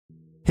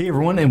Hey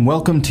everyone, and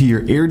welcome to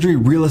your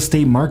Airdrie real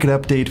estate market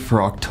update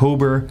for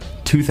October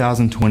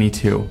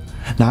 2022.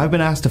 Now, I've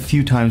been asked a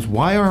few times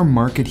why our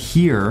market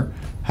here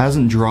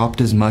hasn't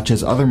dropped as much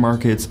as other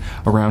markets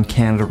around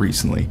Canada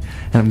recently,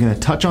 and I'm going to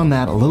touch on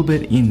that a little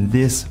bit in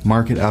this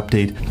market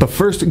update. But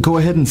first, go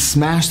ahead and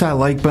smash that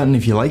like button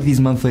if you like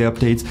these monthly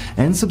updates,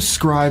 and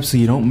subscribe so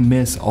you don't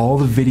miss all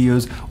the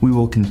videos we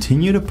will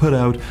continue to put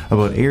out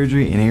about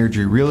Airdrie and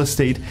Airdrie real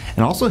estate,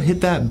 and also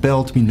hit that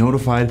bell to be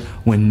notified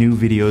when new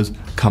videos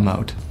come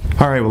out.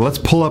 Alright, well, let's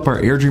pull up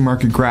our Airdrie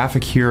market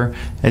graphic here.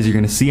 As you're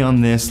going to see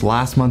on this,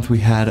 last month we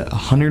had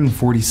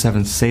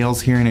 147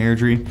 sales here in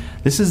Airdrie.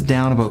 This is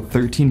down about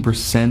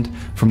 13%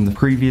 from the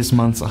previous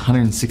month's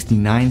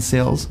 169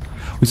 sales.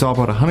 We saw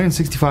about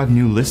 165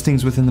 new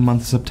listings within the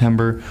month of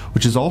September,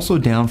 which is also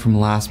down from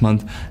last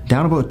month,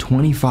 down about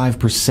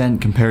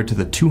 25% compared to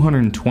the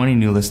 220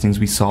 new listings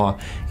we saw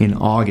in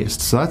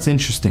August. So that's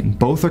interesting.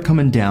 Both are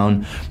coming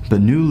down,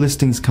 but new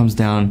listings comes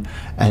down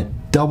at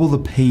double the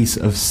pace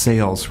of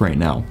sales right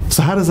now.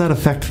 So how does that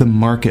affect the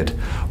market?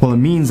 Well, it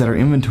means that our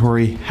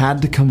inventory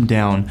had to come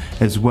down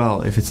as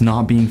well if it's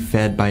not being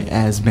fed by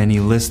as many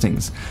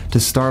listings. To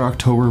start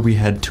October, we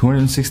had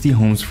 260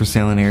 homes for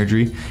sale in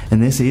Airdrie,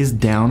 and this is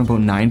down about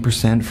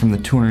 9% from the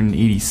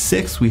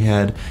 286 we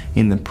had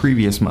in the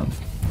previous month.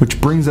 Which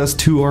brings us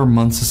to our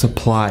months of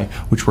supply,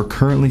 which we're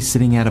currently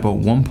sitting at about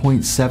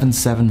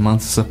 1.77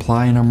 months of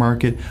supply in our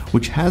market,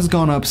 which has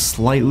gone up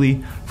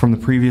slightly from the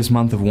previous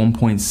month of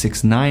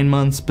 1.69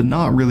 months, but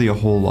not really a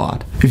whole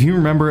lot. If you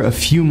remember, a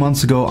few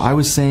months ago, I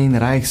was saying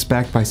that I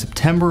expect by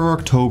September or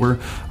October,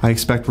 I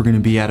expect we're going to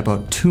be at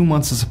about 2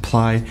 months of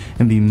supply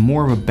and be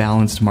more of a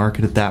balanced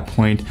market at that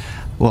point.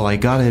 Well, I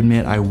gotta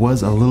admit, I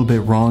was a little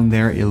bit wrong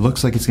there. It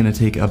looks like it's gonna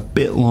take a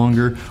bit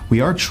longer.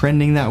 We are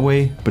trending that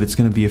way, but it's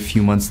gonna be a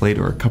few months late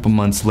or a couple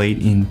months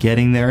late in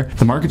getting there.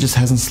 The market just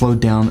hasn't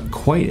slowed down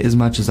quite as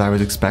much as I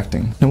was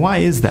expecting. Now, why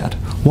is that?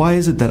 Why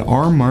is it that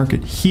our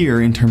market here,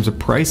 in terms of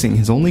pricing,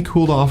 has only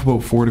cooled off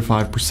about 4 to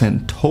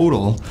 5%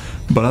 total,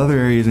 but other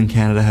areas in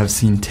Canada have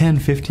seen 10,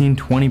 15,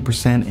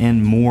 20%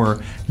 and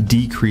more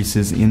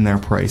decreases in their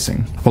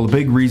pricing? Well, the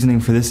big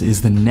reasoning for this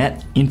is the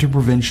net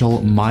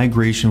interprovincial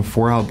migration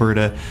for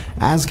Alberta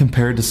as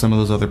compared to some of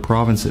those other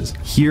provinces.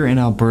 Here in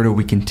Alberta,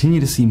 we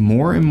continue to see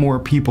more and more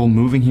people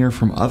moving here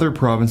from other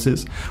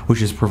provinces, which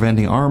is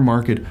preventing our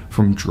market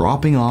from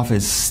dropping off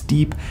as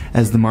steep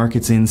as the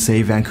markets in,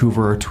 say,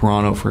 Vancouver or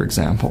Toronto, for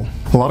example.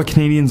 A lot of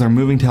Canadians are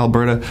moving to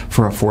Alberta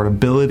for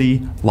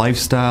affordability,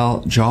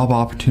 lifestyle, job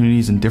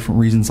opportunities, and different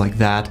reasons like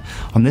that.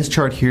 On this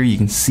chart here, you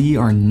can see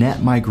our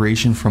net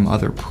migration from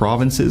other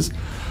provinces.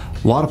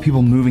 A lot of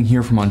people moving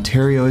here from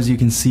Ontario, as you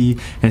can see,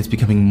 and it's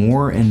becoming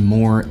more and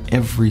more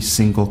every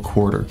single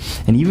quarter.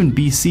 And even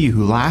BC,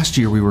 who last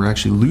year we were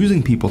actually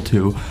losing people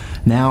to,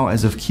 now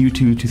as of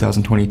Q2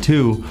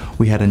 2022,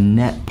 we had a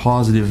net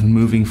positive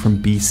moving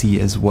from BC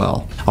as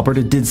well.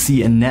 Alberta did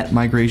see a net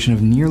migration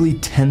of nearly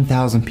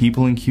 10,000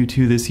 people in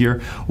Q2 this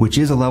year, which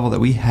is a level that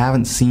we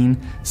haven't seen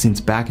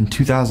since back in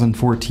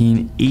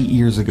 2014, 8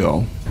 years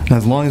ago. And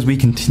as long as we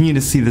continue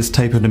to see this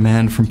type of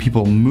demand from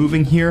people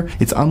moving here,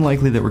 it's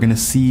unlikely that we're going to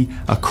see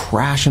a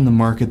crash in the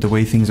market the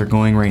way things are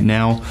going right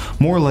now.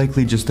 More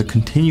likely just a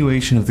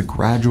continuation of the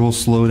gradual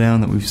slowdown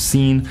that we've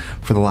seen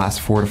for the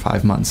last 4 to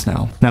 5 months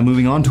now. Now,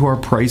 moving on to our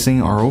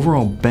pricing, our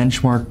overall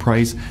benchmark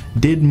price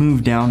did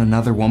move down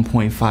another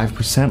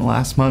 1.5%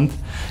 last month.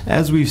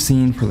 As we've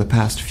seen for the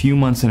past few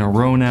months in a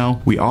row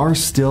now, we are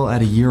still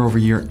at a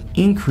year-over-year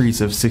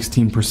increase of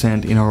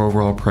 16% in our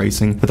overall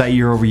pricing, but that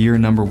year-over-year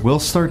number will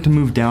start to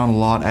move down a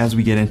lot as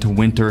we get into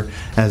winter,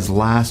 as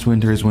last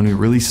winter is when we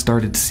really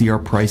started to see our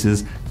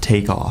prices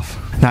take off.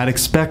 Now, I'd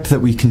expect that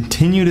we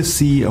continue to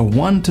see a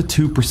 1 to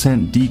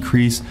 2%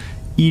 decrease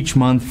each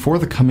month for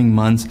the coming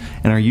months,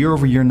 and our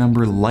year-over-year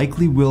number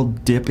likely will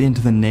dip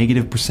into the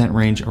 -%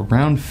 range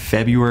around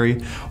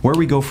February. Where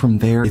we go from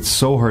there, it's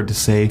so hard to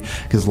say,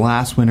 because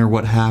last winter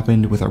what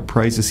happened with our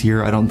prices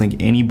here, I don't think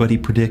anybody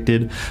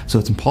predicted, so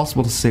it's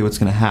impossible to say what's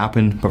going to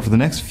happen. But for the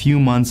next few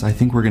months, I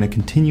think we're going to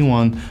continue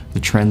on the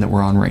trend that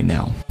we're on right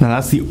now. Now,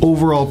 that's the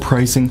overall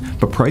pricing,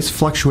 but price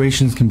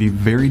fluctuations can be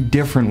very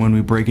different when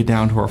we break it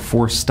down to our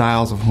 4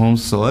 styles of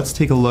homes. So let's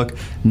take a look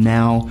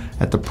now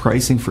at the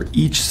pricing for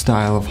each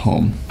style of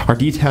home. Our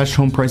detached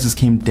home prices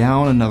came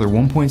down another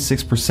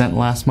 1.6%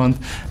 last month,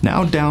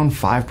 now down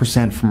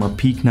 5% from our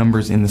peak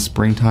numbers in the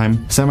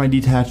springtime.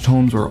 Semi-detached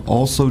homes were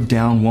also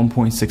down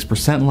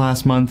 1.6%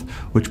 last month,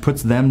 which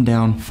puts them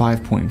down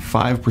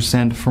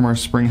 5.5% from our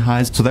spring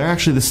highs. So they're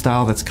actually the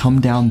style that's come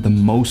down the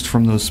most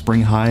from those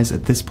spring highs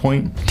at this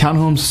point.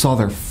 Townhomes saw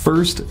their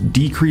first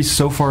decrease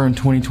so far in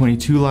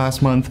 2022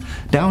 last month,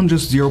 down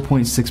just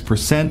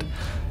 0.6%,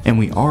 and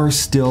we are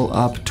still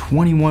up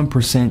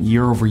 21%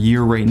 year over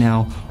year right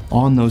now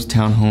on those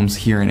townhomes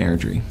here in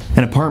Airdrie.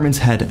 And apartments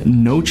had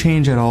no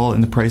change at all in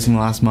the pricing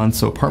last month,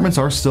 so apartments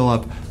are still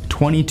up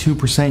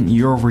 22%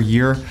 year over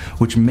year,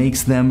 which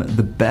makes them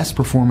the best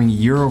performing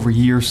year over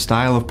year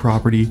style of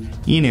property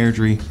in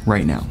Airdrie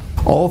right now.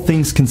 All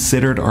things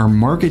considered, our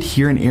market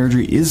here in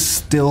Airdrie is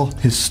still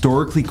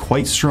historically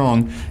quite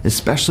strong,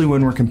 especially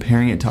when we're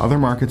comparing it to other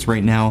markets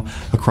right now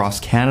across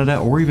Canada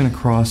or even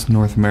across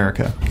North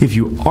America. If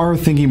you are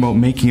thinking about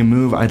making a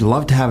move, I'd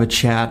love to have a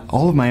chat.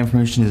 All of my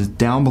information is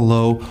down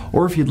below,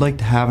 or if you'd like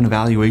to have an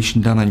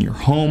evaluation done on your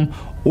home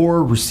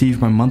or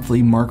receive my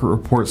monthly market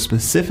report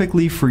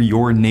specifically for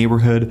your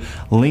neighborhood,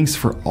 links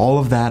for all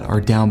of that are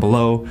down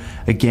below.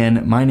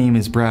 Again, my name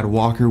is Brad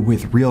Walker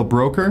with Real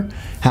Broker.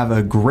 Have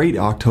a great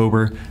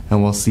October,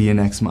 and we'll see you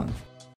next month.